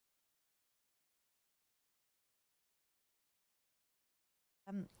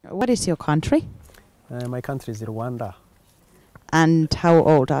What is your country? My country is Rwanda. And how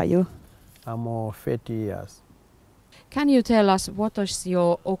old are you? I'm 30 years. Can you tell us what is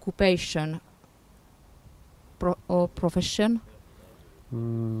your occupation or profession?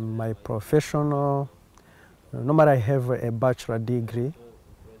 My professional, normally I have a bachelor degree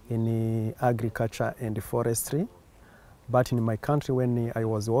in agriculture and forestry. But in my country, when I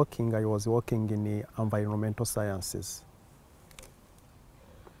was working in environmental sciences.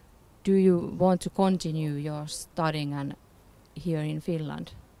 Do you want to continue your studying and here in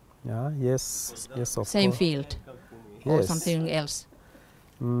Finland? Yeah, yes, of Same course. field or Yes. something else?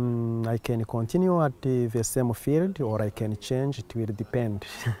 I can continue at the same field or I can change, it will depend.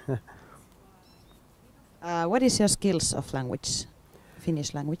 What is your skills of language,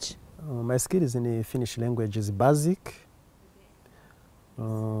 Finnish language? My skills in the Finnish language is basic.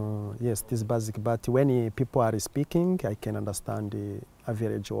 Yes, it is basic, but when people are speaking, I can understand the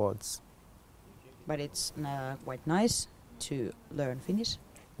average words. But it's quite nice to learn Finnish.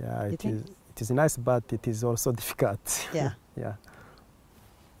 Yeah, You think? it is nice, but it is also difficult. Yeah. Yeah.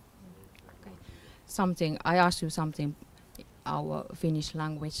 Something, I asked you something, our Finnish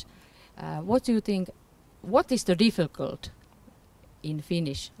language. What do you think, what is the difficult in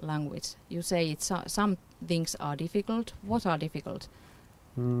Finnish language? You say it's some things are difficult. What are difficult?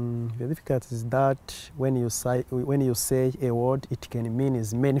 The difficult is that when you say a word, it can mean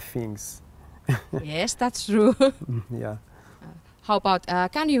as many things. Yes, that's true. Yeah. How about,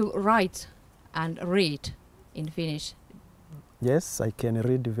 can you write and read in Finnish? Yes, I can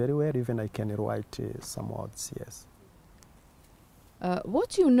read very well, even I can write some words, yes. What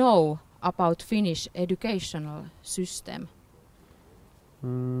do you know about Finnish educational system?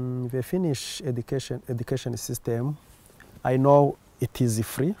 The Finnish education system, I know it is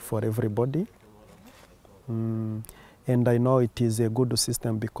free for everybody. And I know it is a good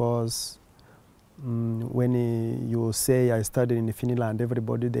system because when you say I studied in Finland,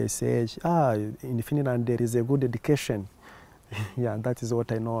 everybody they say, in Finland there is a good education. Yeah, that is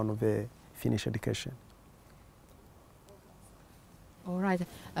what I know of the Finnish education. All right.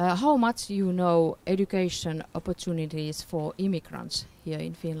 How much you know education opportunities for immigrants here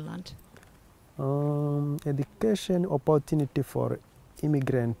in Finland? Education opportunity for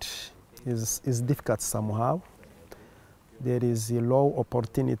immigrant is difficult somehow. There is a low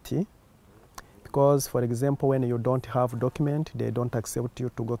opportunity because, for example, when you don't have document, they don't accept you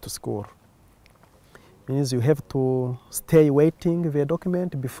to go to school. Means you have to stay waiting the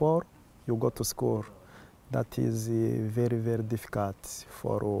document before you go to school. That is very, very difficult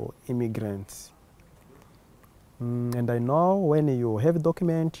for immigrants. And I know when you have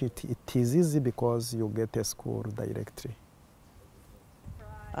document, it is easy because you get a school directly.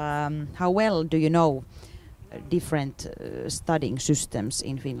 How well do you know different studying systems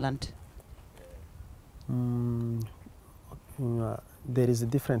in Finland? There is a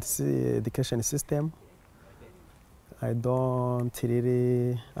different education system. I don't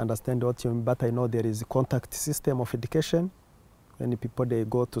really understand what you mean, but I know there is a contact system of education. When people they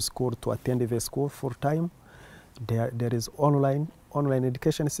go to school to attend the school full time, there is online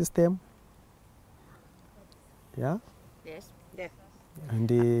education system. Yeah. Yes. Yeah.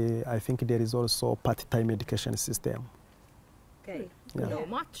 And I think there is also part-time education system. Okay. Yeah. Know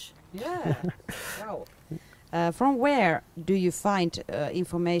much. Yeah. Wow. From where do you find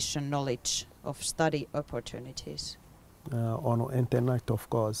information, knowledge of study opportunities? On internet, of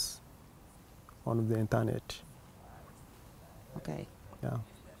course. On the internet. Okay. Yeah.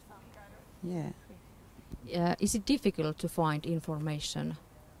 Yeah. Is it difficult to find information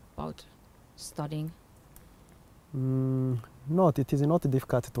about studying? No, it is not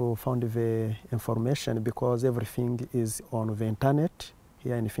difficult to find the information because everything is on the internet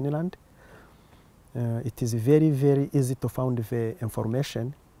here in Finland. It is very, very easy to find the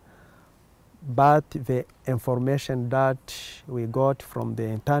information. But the information that we got from the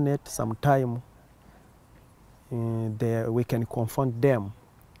internet, sometimes we can confront them.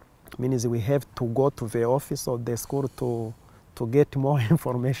 Means we have to go to the office of the school to get more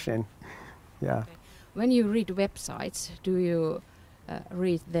information. Yeah. Okay. When you read websites, do you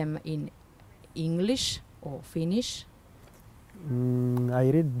read them in English or Finnish? I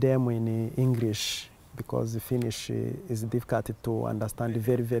read them in English because Finnish is difficult to understand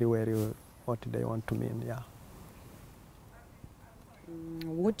very, very well what they want to mean. Yeah.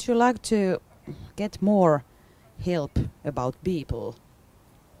 Would you like to get more help about people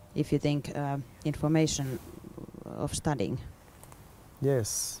if you think information of studying?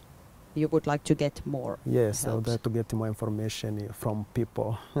 Yes. You would like to get more? Yes, I would helps. like to get more information from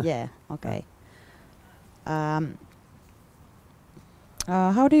people. Yeah, okay.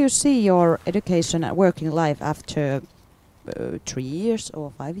 How do you see your education and working life after 3 years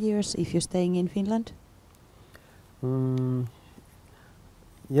or 5 years if you're staying in Finland?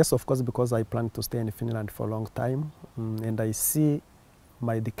 Yes, of course, because I plan to stay in Finland for a long time, and I see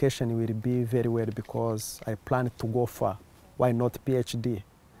my education will be very well because I plan to go far. Why not PhD?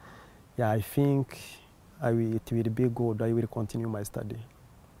 Yeah, I think it will be good. I will continue my study.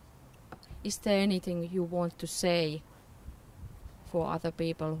 Is there anything you want to say for other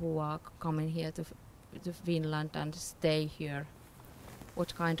people who are coming here to Finland and stay here?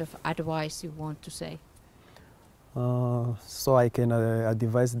 What kind of advice you want to say? So I can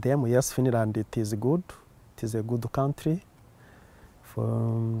advise them, yes, Finland, it is good. It is a good country,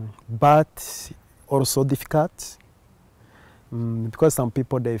 but also difficult. Because some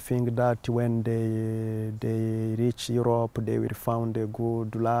people, they think that when they reach Europe, they will find a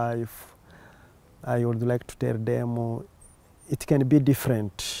good life. I would like to tell them it can be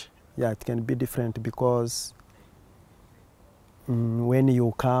different. Yeah, it can be different because when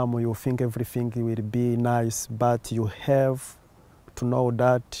you come, you think everything will be nice, but you have to know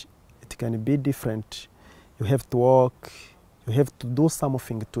that it can be different. You have to work, you have to do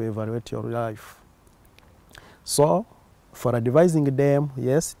something to evaluate your life. So, for advising them,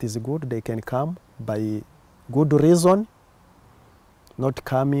 yes, it is good, they can come by good reason, not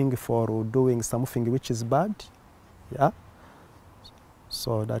coming for doing something which is bad. Yeah.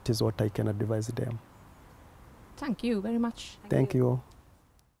 So that is what I can advise them. Thank you very much. Thank you.